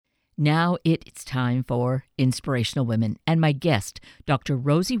Now it's time for Inspirational Women, and my guest, Dr.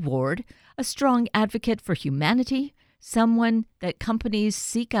 Rosie Ward, a strong advocate for humanity, someone that companies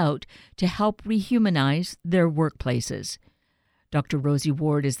seek out to help rehumanize their workplaces. Dr. Rosie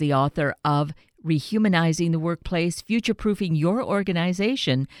Ward is the author of Rehumanizing the Workplace, Future-Proofing Your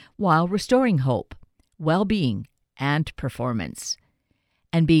Organization While Restoring Hope, Well-Being, and Performance.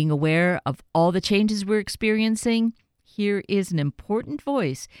 And being aware of all the changes we're experiencing, here is an important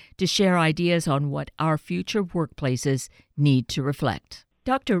voice to share ideas on what our future workplaces need to reflect.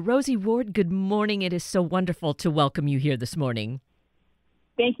 Dr. Rosie Ward, good morning. It is so wonderful to welcome you here this morning.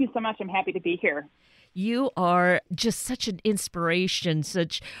 Thank you so much. I'm happy to be here. You are just such an inspiration,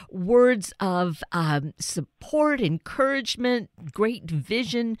 such words of support, encouragement, great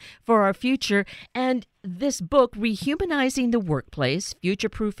vision for our future. And this book, Rehumanizing the Workplace,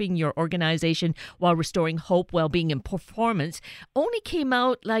 Future-Proofing Your Organization While Restoring Hope, Well-Being, and Performance, only came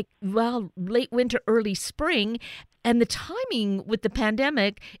out late winter, early spring. And the timing with the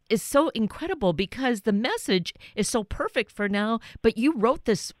pandemic is so incredible because the message is so perfect for now, but you wrote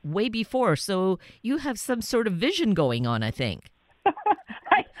this way before, so you have some sort of vision going on, I think.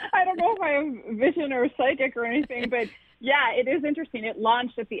 I don't know if I have vision or psychic or anything, but yeah, it is interesting. It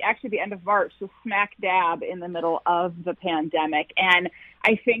launched at the end of March, so smack dab in the middle of the pandemic. And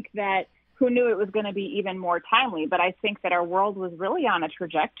I think that who knew it was going to be even more timely, but I think that our world was really on a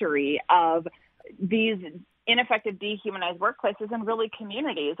trajectory of these ineffective, dehumanized workplaces and really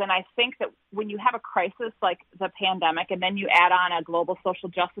communities. And I think that when you have a crisis like the pandemic and then you add on a global social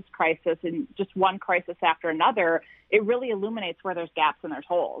justice crisis and just one crisis after another, it really illuminates where there's gaps and there's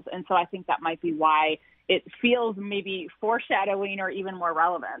holes. And so I think that might be why it feels maybe foreshadowing or even more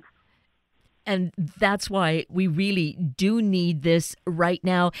relevant. And that's why we really do need this right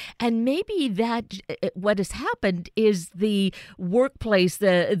now. And maybe that what has happened is the workplace,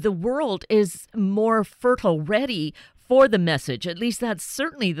 the world is more fertile, ready for the message. At least that's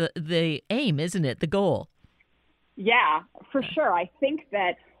certainly the aim, isn't it? The goal. Yeah, for sure. I think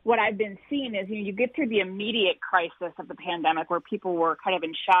that what I've been seeing is, you get through the immediate crisis of the pandemic where people were kind of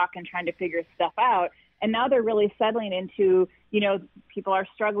in shock and trying to figure stuff out. And now they're really settling into, people are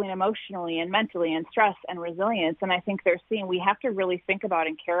struggling emotionally and mentally and stress and resilience. And I think they're seeing we have to really think about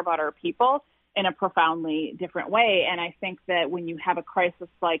and care about our people in a profoundly different way. And I think that when you have a crisis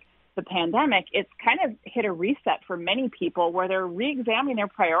like the pandemic, it's kind of hit a reset for many people where they're reexamining their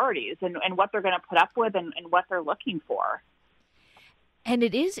priorities and what they're going to put up with and what they're looking for. And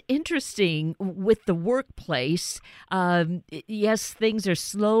it is interesting with the workplace. Yes, things are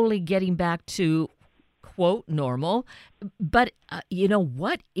slowly getting back to quote normal, but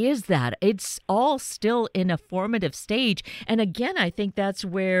what is that? It's all still in a formative stage. And again, I think that's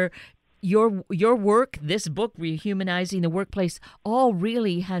where your work, this book, Rehumanizing the Workplace, all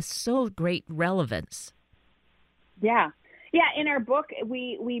really has so great relevance. Yeah, in our book,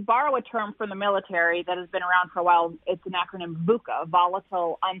 we borrow a term from the military that has been around for a while. It's an acronym VUCA,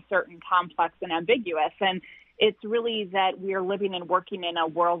 volatile, uncertain, complex, and ambiguous. And it's really that we are living and working in a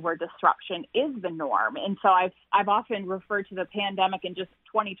world where disruption is the norm. And so I've often referred to the pandemic, and just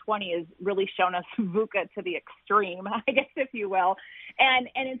 2020 has really shown us VUCA to the extreme, I guess, if you will. And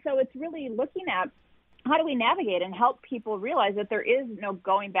so it's really looking at how do we navigate and help people realize that there is no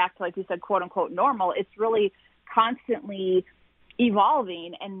going back to, like you said, quote unquote normal. It's really constantly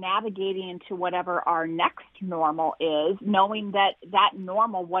evolving and navigating into whatever our next normal is, knowing that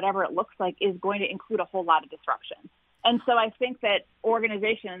normal, whatever it looks like, is going to include a whole lot of disruption. And so I think that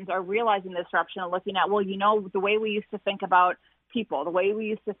organizations are realizing the disruption and looking at, the way we used to think about people, the way we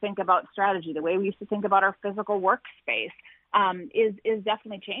used to think about strategy, the way we used to think about our physical workspace is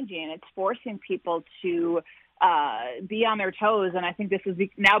definitely changing. And it's forcing people to be on their toes. And I think this is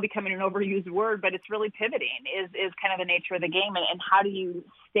now becoming an overused word, but it's really pivoting is kind of the nature of the game. And how do you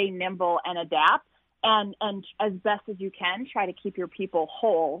stay nimble and adapt and as best as you can try to keep your people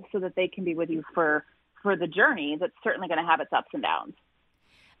whole so that they can be with you for the journey that's certainly going to have its ups and downs.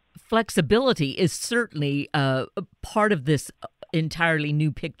 Flexibility is certainly part of this entirely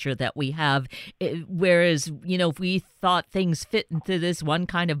new picture that we have. Whereas, if we thought things fit into this one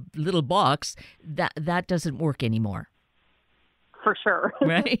kind of little box, that doesn't work anymore. For sure.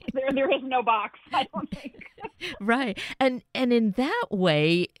 Right? there is no box, I don't think. Right. And in that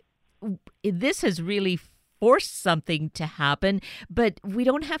way, this has really forced something to happen, but we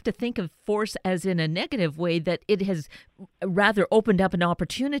don't have to think of force as in a negative way, that it has rather opened up an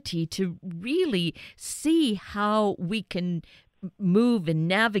opportunity to really see how we can move and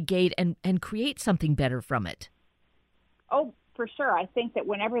navigate and create something better from it. Oh, for sure. I think that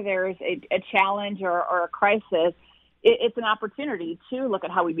whenever there's a challenge or a crisis, it's an opportunity to look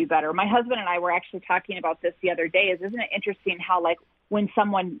at how we be better. My husband and I were actually talking about this the other day. Isn't it interesting how, like, when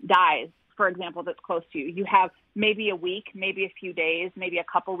someone dies, for example, that's close to you, you have maybe a week, maybe a few days, maybe a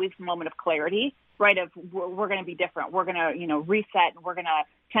couple weeks, moment of clarity, right? Of we're going to be different. We're going to, reset, and we're going to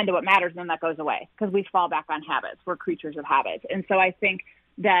tend to what matters. And then that goes away because we fall back on habits. We're creatures of habits. And so I think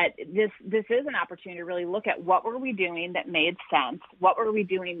that this is an opportunity to really look at what were we doing that made sense? What were we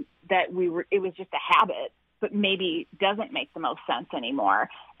doing that it was just a habit, but maybe doesn't make the most sense anymore.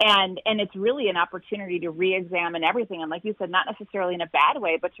 And it's really an opportunity to re-examine everything. And like you said, not necessarily in a bad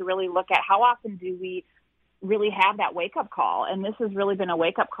way, but to really look at how often do we really have that wake-up call. And this has really been a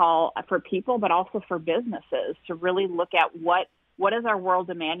wake-up call for people, but also for businesses, to really look at what is our world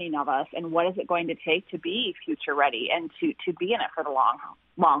demanding of us, and what is it going to take to be future ready and to be in it for the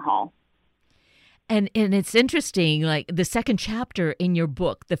long haul. And it's interesting, like the second chapter in your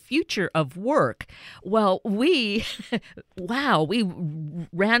book, The Future of Work. Well, we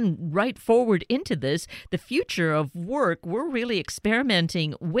ran right forward into this. The future of work, we're really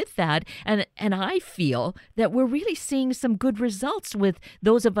experimenting with that. And I feel that we're really seeing some good results with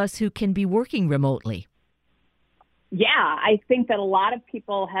those of us who can be working remotely. Yeah, I think that a lot of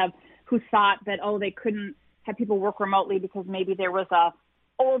people who thought that, they couldn't have people work remotely because maybe there was a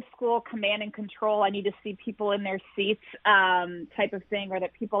old school command and control, I need to see people in their seats type of thing, or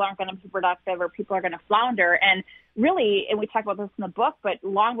that people aren't going to be productive, or people are going to flounder. And really, and we talk about this in the book, but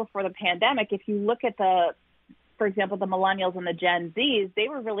long before the pandemic, if you look at for example, the millennials and the Gen Zs, they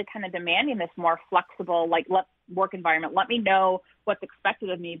were really kind of demanding this more flexible, work environment. Let me know what's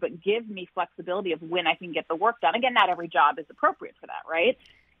expected of me, but give me flexibility of when I can get the work done. Again, not every job is appropriate for that, right?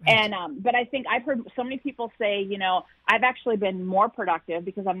 And but I think I've heard so many people say, I've actually been more productive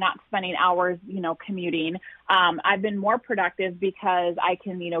because I'm not spending hours, commuting. I've been more productive because I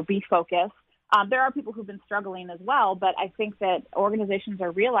can, be focused. There are people who've been struggling as well, but I think that organizations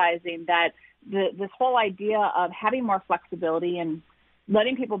are realizing that this whole idea of having more flexibility and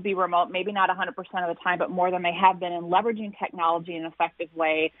letting people be remote, maybe not 100% of the time, but more than they have been, and leveraging technology in an effective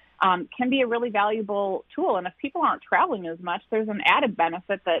way can be a really valuable tool. And if people aren't traveling as much, there's an added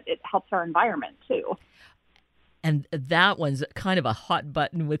benefit that it helps our environment too. And that one's kind of a hot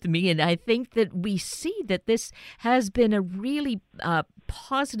button with me. And I think that we see that this has been a really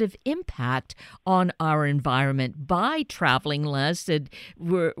positive impact on our environment by traveling less. And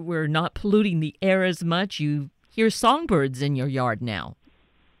we're not polluting the air as much. You hear songbirds in your yard now.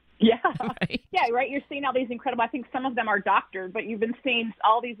 Yeah. Right? Yeah, right. You're seeing all these incredible, I think some of them are doctored, but you've been seeing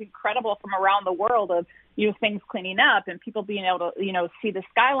all these incredible from around the world of, things cleaning up and people being able to, see the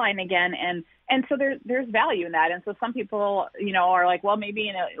skyline again. And so there's value in that. And so some people, are like, well,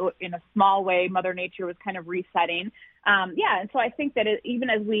 maybe in a small way, Mother Nature was kind of resetting. And so I think that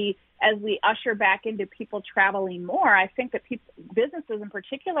even as we usher back into people traveling more, I think that businesses in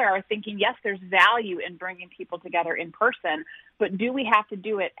particular are thinking, yes, there's value in bringing people together in person, but do we have to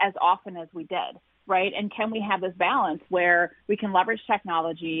do it as often as we did, right? And can we have this balance where we can leverage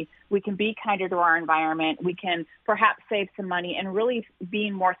technology, we can be kinder to our environment, we can perhaps save some money, and really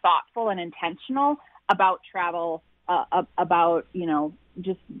being more thoughtful and intentional about travel, about,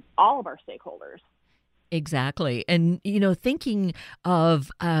 just all of our stakeholders. Exactly. And, thinking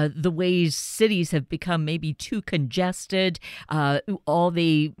of the ways cities have become maybe too congested, all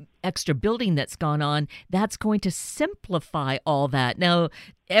the extra building that's gone on, that's going to simplify all that. Now,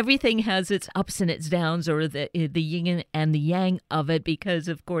 everything has its ups and its downs, or the yin and the yang of it, because,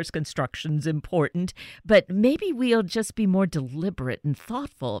 of course, construction's important. But maybe we'll just be more deliberate and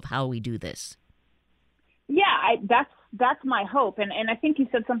thoughtful of how we do this. Yeah, that's my hope. And I think you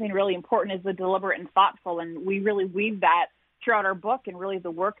said something really important, is the deliberate and thoughtful. And we really weave that throughout our book. And really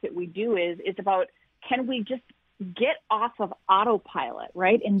the work that we do is about, can we just get off of autopilot,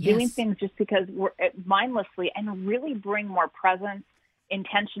 right? And doing things just because we're mindlessly, and really bring more presence,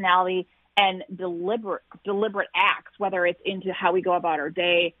 intentionality, and deliberate acts, whether it's into how we go about our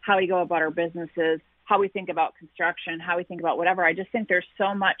day, how we go about our businesses, how we think about construction, how we think about whatever. I just think there's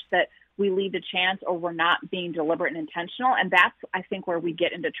so much that we leave to chance, or we're not being deliberate and intentional. And that's, I think, where we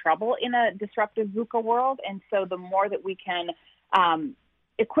get into trouble in a disruptive VUCA world. And so the more that we can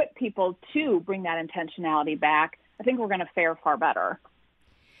equip people to bring that intentionality back, I think we're going to fare far better.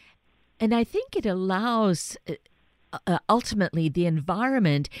 And I think it allows... ultimately, the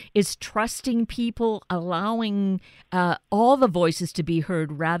environment is trusting people, allowing all the voices to be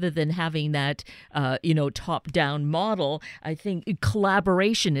heard rather than having that, top-down model. I think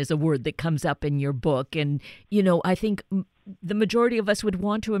collaboration is a word that comes up in your book. And, I think the majority of us would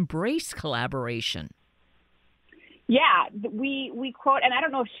want to embrace collaboration. Yeah, we quote, and I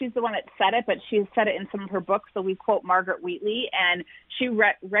don't know if she's the one that said it, but she said it in some of her books. So we quote Margaret Wheatley, and she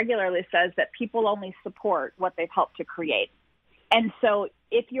regularly says that people only support what they've helped to create. And so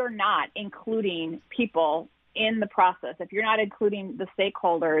if you're not including people in the process, if you're not including the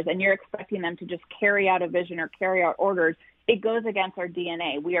stakeholders and you're expecting them to just carry out a vision or carry out orders, it goes against our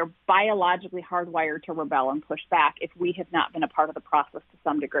DNA. We are biologically hardwired to rebel and push back if we have not been a part of the process to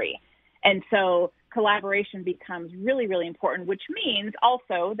some degree. And so collaboration becomes really, really important, which means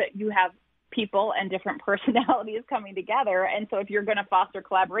also that you have people and different personalities coming together. And so if you're going to foster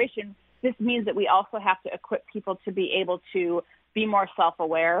collaboration, this means that we also have to equip people to be able to be more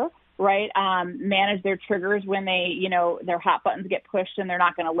self-aware, right? Manage their triggers when they, their hot buttons get pushed and they're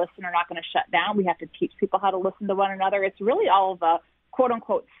not going to listen or not going to shut down. We have to teach people how to listen to one another. It's really all of the quote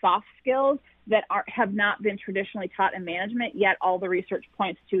unquote soft skills that have not been traditionally taught in management, yet all the research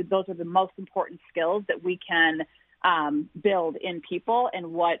points to those are the most important skills that we can build in people and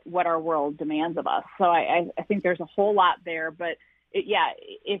what our world demands of us. So I think there's a whole lot there, but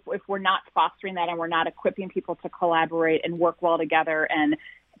if we're not fostering that and we're not equipping people to collaborate and work well together and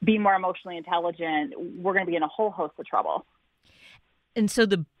be more emotionally intelligent, we're going to be in a whole host of trouble. And so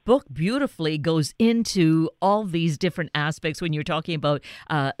the book beautifully goes into all these different aspects when you're talking about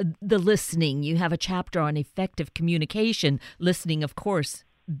the listening. You have a chapter on effective communication, listening, of course,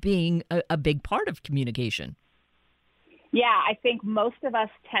 being a big part of communication. Yeah, I think most of us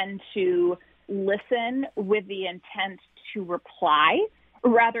tend to listen with the intent to reply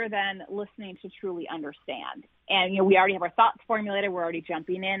rather than listening to truly understand. And, we already have our thoughts formulated, we're already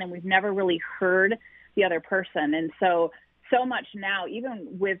jumping in, and we've never really heard the other person. And so much now, even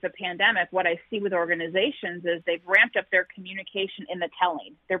with the pandemic, what I see with organizations is they've ramped up their communication in the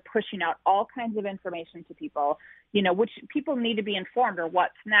telling. They're pushing out all kinds of information to people, which people need to be informed or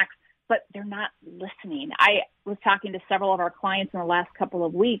what's next, but they're not listening. I was talking to several of our clients in the last couple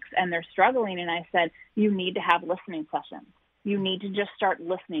of weeks, and they're struggling, and I said, you need to have listening sessions. You need to just start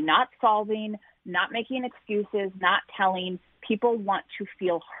listening, not solving, not making excuses, not telling. People want to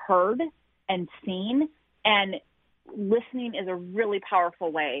feel heard and seen, and listening is a really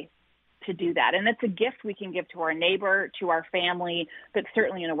powerful way to do that. And it's a gift we can give to our neighbor, to our family, but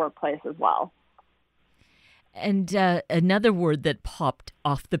certainly in a workplace as well. And another word that popped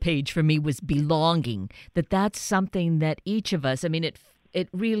off the page for me was belonging, that's something that each of us, it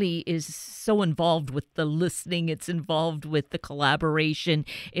really is so involved with the listening. It's involved with the collaboration.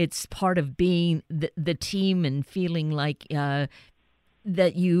 It's part of being the team and feeling like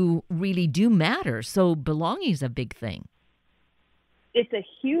that you really do matter. So belonging is a big thing. It's a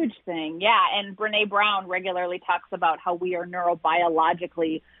huge thing, yeah. And Brene Brown regularly talks about how we are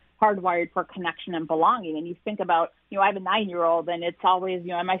neurobiologically hardwired for connection and belonging. And you think about, I have a 9-year-old, and it's always,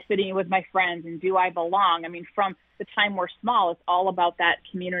 am I fitting with my friends and do I belong? From the time we're small, it's all about that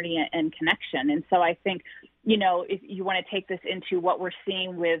community and connection. And so I think, if you want to take this into what we're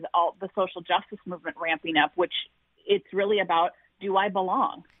seeing with all the social justice movement ramping up, which it's really about, do I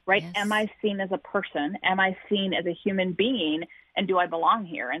belong, right? Yes. Am I seen as a person? Am I seen as a human being? And do I belong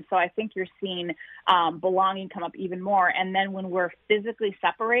here? And so I think you're seeing belonging come up even more. And then when we're physically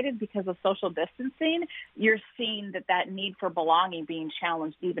separated because of social distancing, you're seeing that need for belonging being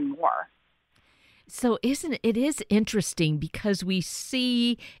challenged even more. So it is interesting because we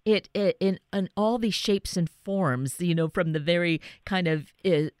see it in all these shapes and forms, from the very kind of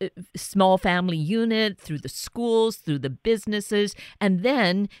small family unit through the schools, through the businesses, and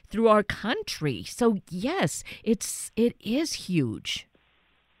then through our country. So yes, it is huge.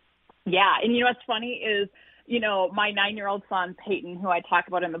 Yeah. And what's funny is, my 9-year-old son, Peyton, who I talk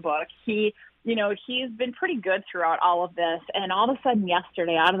about in the book, he's been pretty good throughout all of this. And all of a sudden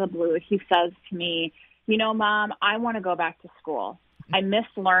yesterday, out of the blue, he says to me, Mom, I want to go back to school. I miss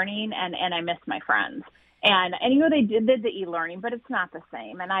learning and I miss my friends. And they did the e-learning, but it's not the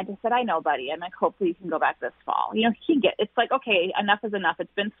same. And I just said, I know, buddy. I'm like, hopefully you can go back this fall. It's like, okay, enough is enough.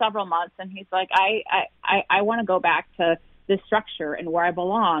 It's been several months. And he's like, I want to go back to this structure and where I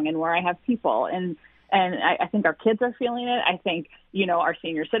belong and where I have people. And I think our kids are feeling it. I think, our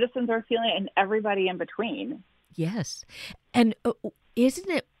senior citizens are feeling it, and everybody in between. Yes. And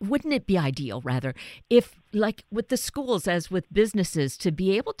wouldn't it be ideal, rather, if, like with the schools, as with businesses, to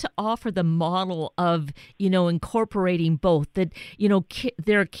be able to offer the model of, incorporating both, that,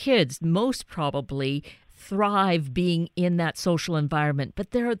 their kids most probably thrive being in that social environment,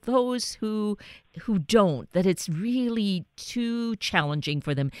 but there are those who don't, that it's really too challenging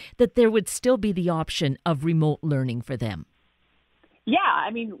for them, that there would still be the option of remote learning for them. Yeah,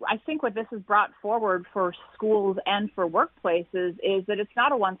 I think what this has brought forward for schools and for workplaces is that it's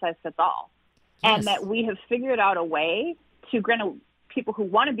not a one-size-fits-all. and that we have figured out a way to, granted, people who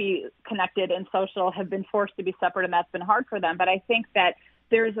want to be connected and social have been forced to be separate, and that's been hard for them. But I think that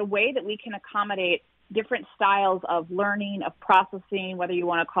there's a way that we can accommodate different styles of learning, of processing, whether you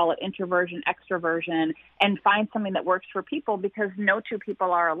want to call it introversion, extroversion, and find something that works for people, because no two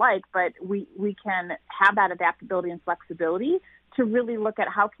people are alike, but we can have that adaptability and flexibility to really look at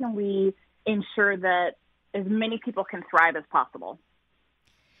how can we ensure that as many people can thrive as possible.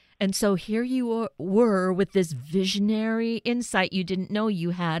 And so here you were with this visionary insight you didn't know you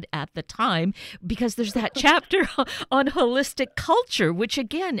had at the time, because there's that chapter on holistic culture, which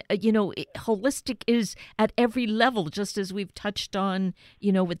again, holistic is at every level, just as we've touched on,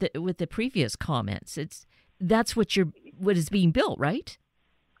 with the previous comments. That's what is being built, right?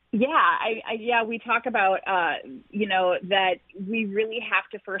 Yeah, we talk about, that we really have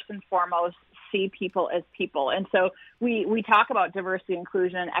to first and foremost see people as people. And so we talk about diversity,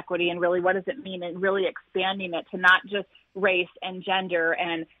 inclusion, and equity, and really what does it mean, and really expanding it to not just race and gender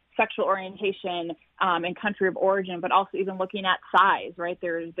and sexual orientation and country of origin, but also even looking at size, right?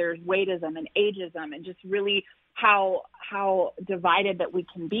 There's weightism and ageism, and just really how divided that we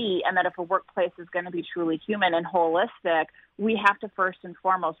can be, and that if a workplace is going to be truly human and holistic, we have to first and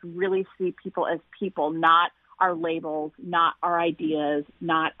foremost really see people as people, not our labels, not our ideas,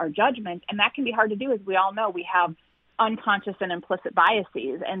 not our judgments. And that can be hard to do. As we all know, we have unconscious and implicit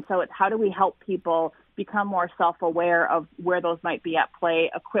biases. And so it's how do we help people become more self-aware of where those might be at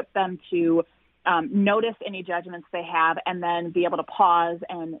play, equip them to notice any judgments they have, and then be able to pause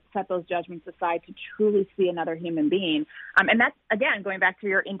and set those judgments aside to truly see another human being. And that's, again, going back to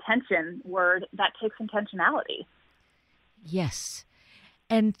your intention word, that takes intentionality. Yes.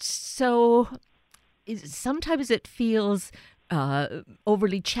 And so sometimes it feels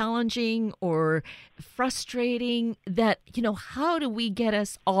overly challenging or frustrating that, how do we get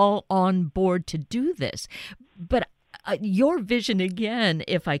us all on board to do this? But your vision, again,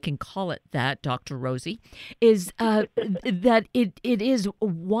 if I can call it that, Dr. Rosie, is that it is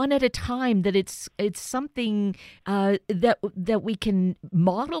one at a time, that it's something that we can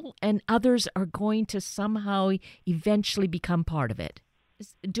model, and others are going to somehow eventually become part of it.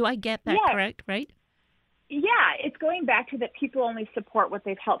 Do I get that correct, right? Yeah, it's going back to that people only support what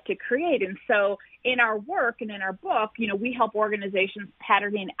they've helped to create. And so in our work and in our book, we help organizations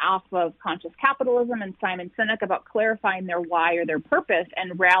patterning off of conscious capitalism and Simon Sinek about clarifying their why or their purpose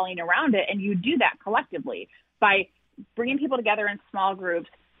and rallying around it. And you do that collectively by bringing people together in small groups,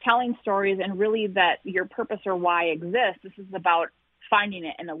 telling stories, and really that your purpose or why exists. This is about finding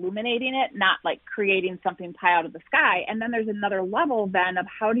it and illuminating it, not like creating something pie out of the sky. And then there's another level then of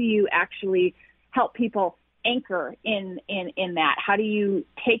how do you actually help people anchor in that? How do you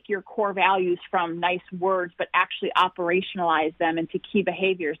take your core values from nice words, but actually operationalize them into key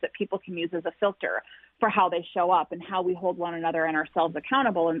behaviors that people can use as a filter for how they show up and how we hold one another and ourselves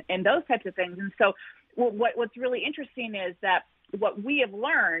accountable, and those types of things. And so what's really interesting is that what we have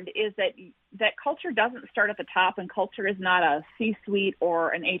learned is that culture doesn't start at the top, and culture is not a C-suite or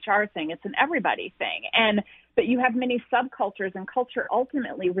an HR thing. It's an everybody thing. But you have many subcultures, and culture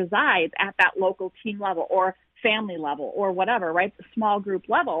ultimately resides at that local team level or family level or whatever, right? The small group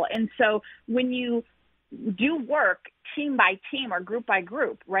level. And so when you do work team by team or group by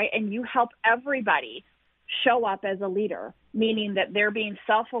group, right, and you help everybody show up as a leader, meaning that they're being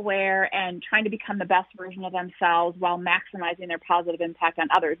self-aware and trying to become the best version of themselves while maximizing their positive impact on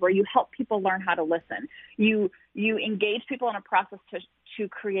others, where you help people learn how to listen. You engage people in a process to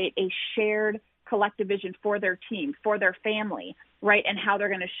create a shared collective vision for their team, for their family, right, and how they're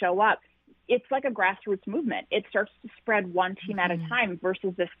going to show up. It's like a grassroots movement. It starts to spread one team at a time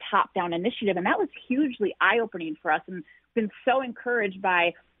versus this top-down initiative. And that was hugely eye-opening for us, and been so encouraged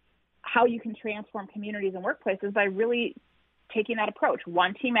by how you can transform communities and workplaces by really taking that approach,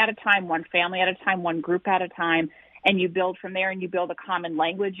 one team at a time, one family at a time, one group at a time, and you build from there, and you build a common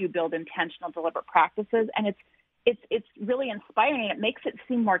language, you build intentional, deliberate practices, and it's really inspiring. It makes it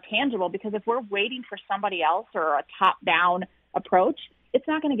seem more tangible, because if we're waiting for somebody else or a top-down approach, it's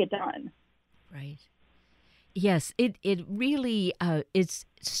not going to get done. Right. Yes, it really is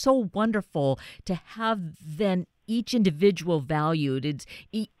so wonderful to have then each individual valued. It's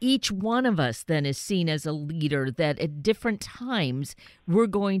each one of us then is seen as a leader, that at different times we're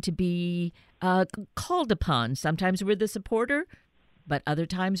going to be called upon. Sometimes we're the supporter, but other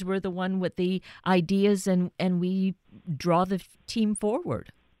times we're the one with the ideas, and we draw the team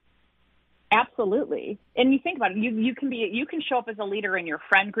forward. Absolutely. And you think about it, you can show up as a leader in your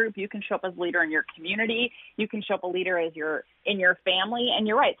friend group, you can show up as a leader in your community, you can show up a leader in your family. And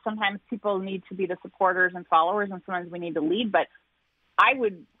you're right, sometimes people need to be the supporters and followers, and sometimes we need to lead, but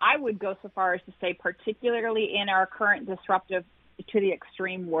I would go so far as to say, particularly in our current disruptive to the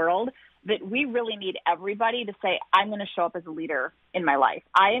extreme world, that we really need everybody to say, I'm going to show up as a leader in my life.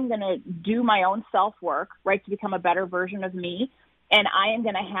 I am going to do my own self-work, right, to become a better version of me. And I am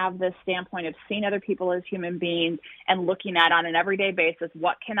going to have this standpoint of seeing other people as human beings and looking at on an everyday basis,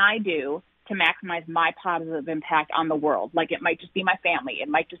 what can I do to maximize my positive impact on the world? Like, it might just be my family. It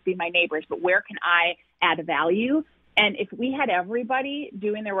might just be my neighbors. But where can I add value? And if we had everybody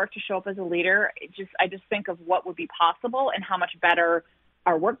doing their work to show up as a leader, I just think of what would be possible and how much better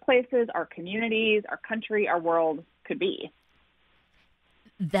our workplaces, our communities, our country, our world could be.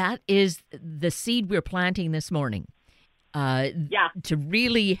 That is the seed we're planting this morning. To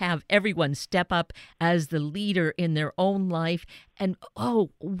really have everyone step up as the leader in their own life. And,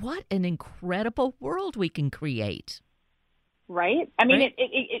 what an incredible world we can create. Right? I mean, right?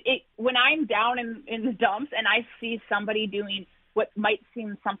 It when I'm down in the dumps and I see somebody doing what might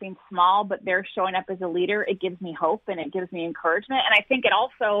seem something small, but they're showing up as a leader, it gives me hope and it gives me encouragement. And I think it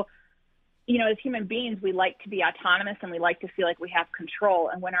also, as human beings, we like to be autonomous and we like to feel like we have control.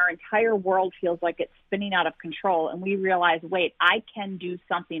 And when our entire world feels like it's spinning out of control and we realize, wait, I can do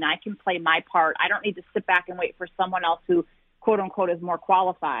something, I can play my part. I don't need to sit back and wait for someone else who, quote unquote, is more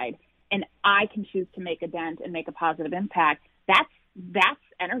qualified. And I can choose to make a dent and make a positive impact. That's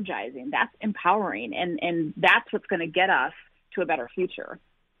energizing. That's empowering. And that's what's going to get us to a better future.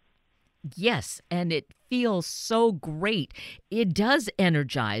 Yes, and it feels so great. It does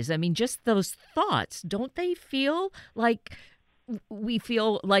energize. I mean, just those thoughts, don't they feel like we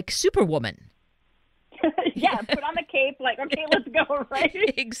feel like Superwoman? Yeah, put on the cape, like, okay, let's go, right?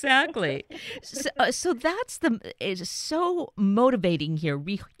 Exactly. So it's so motivating here,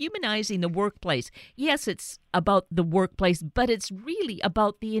 rehumanizing the workplace. Yes, it's about the workplace, but it's really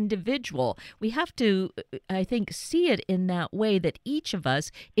about the individual. We have to, I think, see it in that way that each of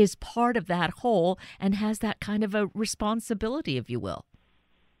us is part of that whole and has that kind of a responsibility, if you will.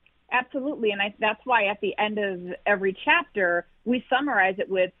 Absolutely, and that's why at the end of every chapter, we summarize it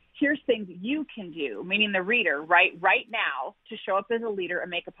with, here's things you can do, meaning the reader, right now, to show up as a leader and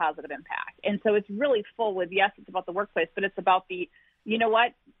make a positive impact. And so it's really full with, yes, it's about the workplace, but it's about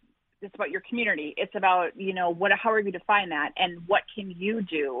it's about your community. It's about, how are you define that? And what can you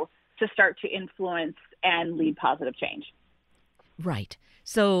do to start to influence and lead positive change? Right.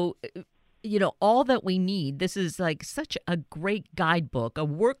 So, all that we need, this is like such a great guidebook, a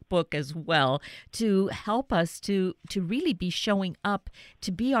workbook as well, to help us to really be showing up,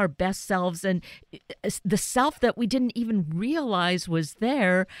 to be our best selves and the self that we didn't even realize was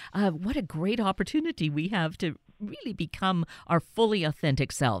there. What a great opportunity we have to really become our fully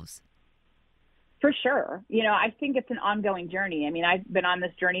authentic selves. For sure. I think it's an ongoing journey. I mean, I've been on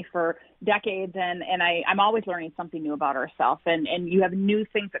this journey for decades, and I'm always learning something new about ourselves. And you have new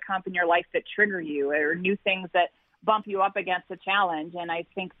things that come up in your life that trigger you, or new things that bump you up against a challenge. And I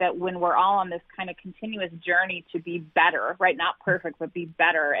think that when we're all on this kind of continuous journey to be better, right, not perfect, but be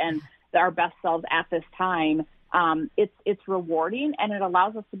better and our best selves at this time, it's rewarding, and it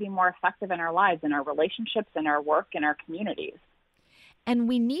allows us to be more effective in our lives, in our relationships, in our work, in our communities. And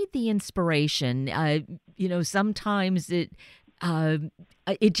we need the inspiration. Sometimes it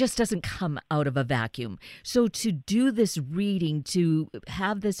just doesn't come out of a vacuum. So to do this reading, to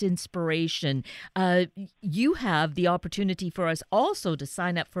have this inspiration, you have the opportunity for us also to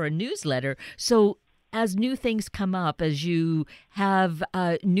sign up for a newsletter. So as new things come up, as you have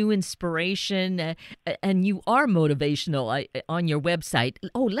new inspiration, and you are motivational on your website.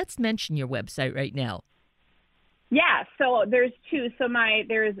 Oh, let's mention your website right now. Yeah, so there's two. So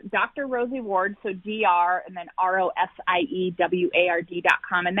there's Dr. Rosie Ward, so Dr. and then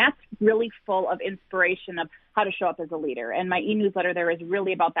ROSIEWARD.com, and that's really full of inspiration of how to show up as a leader. And my e-newsletter there is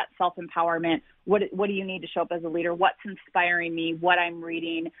really about that self-empowerment. What do you need to show up as a leader? What's inspiring me? What I'm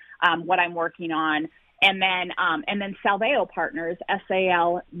reading? What I'm working on? And then Salveo Partners,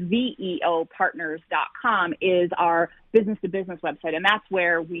 SALVEO Partners.com is our business-to-business website. And that's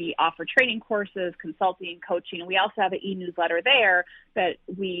where we offer training courses, consulting, coaching. And we also have an e-newsletter there that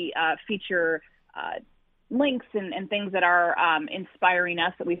we feature links and things that are inspiring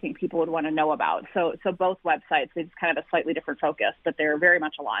us that we think people would want to know about. So both websites, it's kind of a slightly different focus, but they're very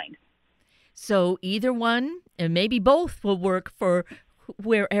much aligned. So either one, and maybe both, will work for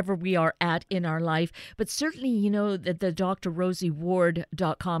wherever we are at in our life. But certainly, that the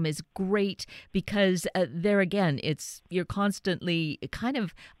drrosieward.com is great because there again, you're constantly kind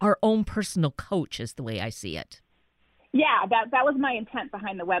of our own personal coach is the way I see it. Yeah, that was my intent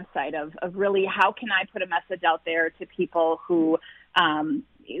behind the website of really how can I put a message out there to people who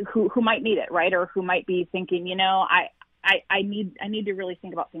might need it, right? Or who might be thinking, I I need to really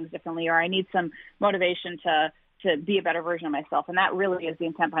think about things differently, or I need some motivation to be a better version of myself. And that really is the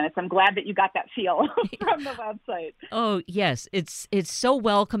intent behind it. So I'm glad that you got that feel from the website. Oh, yes. It's so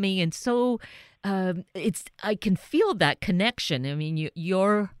welcoming and so I can feel that connection. I mean,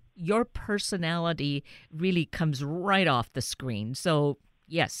 your personality really comes right off the screen. So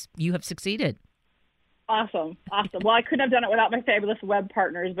yes, you have succeeded. Awesome. Well, I couldn't have done it without my fabulous web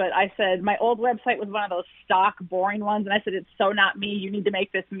partners, but I said my old website was one of those stock, boring ones, and I said, it's so not me. You need to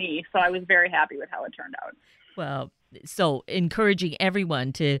make this me. So I was very happy with how it turned out. Well, so encouraging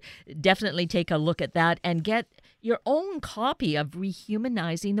everyone to definitely take a look at that and get your own copy of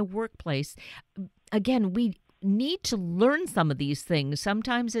Rehumanizing the Workplace. Again, we need to learn some of these things.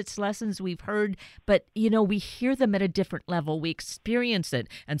 Sometimes it's lessons we've heard, but, we hear them at a different level. We experience it.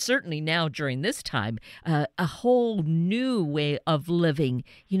 And certainly now during this time, a whole new way of living,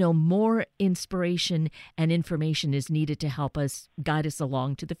 more inspiration and information is needed to help us guide us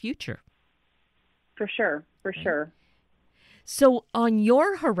along to the future. For sure. So on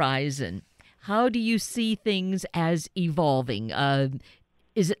your horizon, how do you see things as evolving?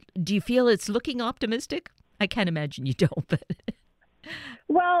 Do you feel it's looking optimistic? I can't imagine you don't, but...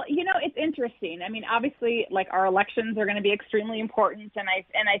 Well, it's interesting. I mean, obviously, like, our elections are going to be extremely important. And I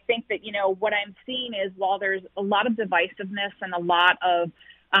think that, what I'm seeing is, while there's a lot of divisiveness and a lot of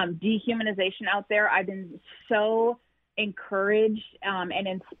dehumanization out there, I've been so encouraged and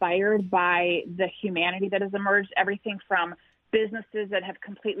inspired by the humanity that has emerged. Everything from businesses that have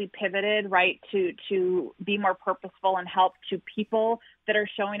completely pivoted, right, to be more purposeful and help, to people that are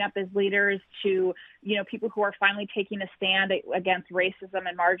showing up as leaders, to, people who are finally taking a stand against racism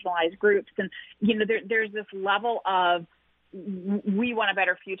and marginalized groups. And, there's this level of, we want a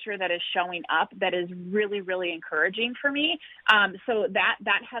better future that is showing up that is really, really encouraging for me. So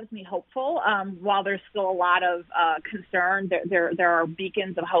that has me hopeful. While there's still a lot of concern, there are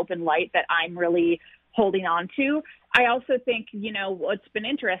beacons of hope and light that I'm really holding on to. I also think, what's been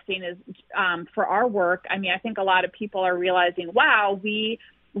interesting is for our work, I mean, I think a lot of people are realizing, wow, we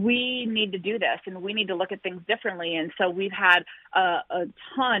need to do this and we need to look at things differently. And so we've had a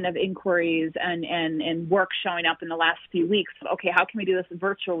ton of inquiries and work showing up in the last few weeks. Okay, how can we do this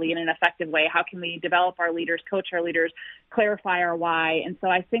virtually in an effective way? How can we develop our leaders, coach our leaders, clarify our why? And so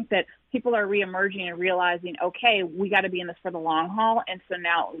I think that people are reemerging and realizing, okay, we got to be in this for the long haul. And so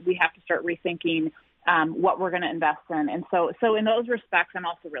now we have to start rethinking what we're going to invest in. And so in those respects, I'm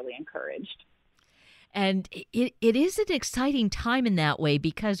also really encouraged. And it is an exciting time in that way,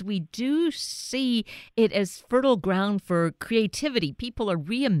 because we do see it as fertile ground for creativity. People are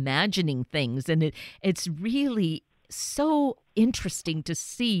reimagining things, and it's really so interesting to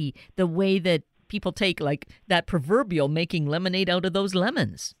see the way that people take, like, that proverbial making lemonade out of those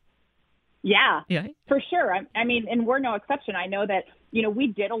lemons. Yeah, for sure. I mean, and we're no exception. I know that, we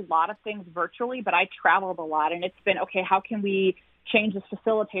did a lot of things virtually, but I traveled a lot, and it's been, okay, how can we change this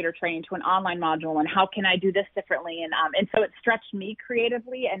facilitator training to an online module, and how can I do this differently? And so it stretched me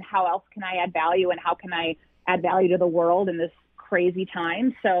creatively, and how else can I add value, and how can I add value to the world in this crazy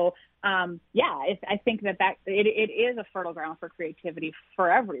time? So, I think that it is a fertile ground for creativity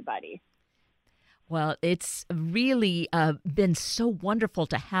for everybody. Well, it's really been so wonderful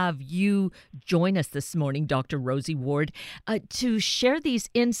to have you join us this morning, Dr. Rosie Ward, to share these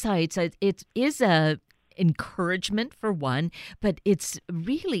insights. It is a encouragement for one, but it's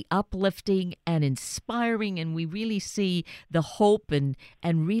really uplifting and inspiring, and we really see the hope and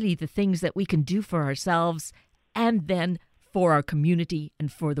really the things that we can do for ourselves and then for our community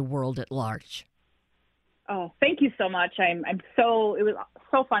and for the world at large. Oh, thank you so much. It was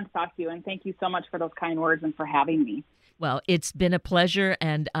so fun to talk to you, and thank you so much for those kind words and for having me. Well, it's been a pleasure,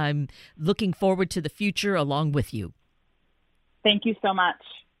 and I'm looking forward to the future along with you. Thank you so much.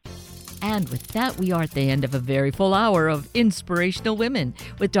 And with that, we are at the end of a very full hour of Inspirational Women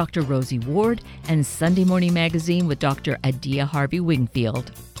with Dr. Rosie Ward and Sunday Morning Magazine with Dr. Adia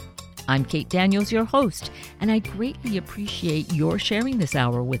Harvey-Wingfield. I'm Kate Daniels, your host, and I greatly appreciate your sharing this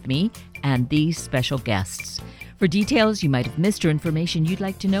hour with me and these special guests. For details you might have missed or information you'd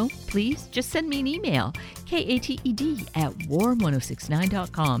like to know, please just send me an email,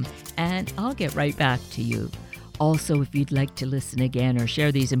 kated@warm1069.com, and I'll get right back to you. Also, if you'd like to listen again or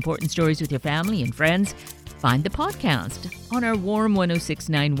share these important stories with your family and friends, find the podcast on our Warm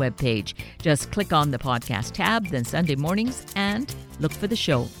 1069 webpage. Just click on the podcast tab, then Sunday mornings, and look for the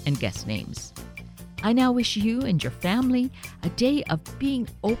show and guest names. I now wish you and your family a day of being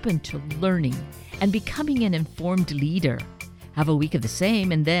open to learning and becoming an informed leader. Have a week of the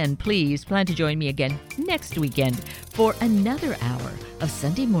same, and then please plan to join me again next weekend for another hour of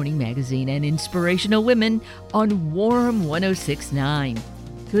Sunday Morning Magazine and Inspirational Women on Warm 106.9.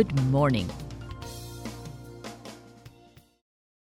 Good morning.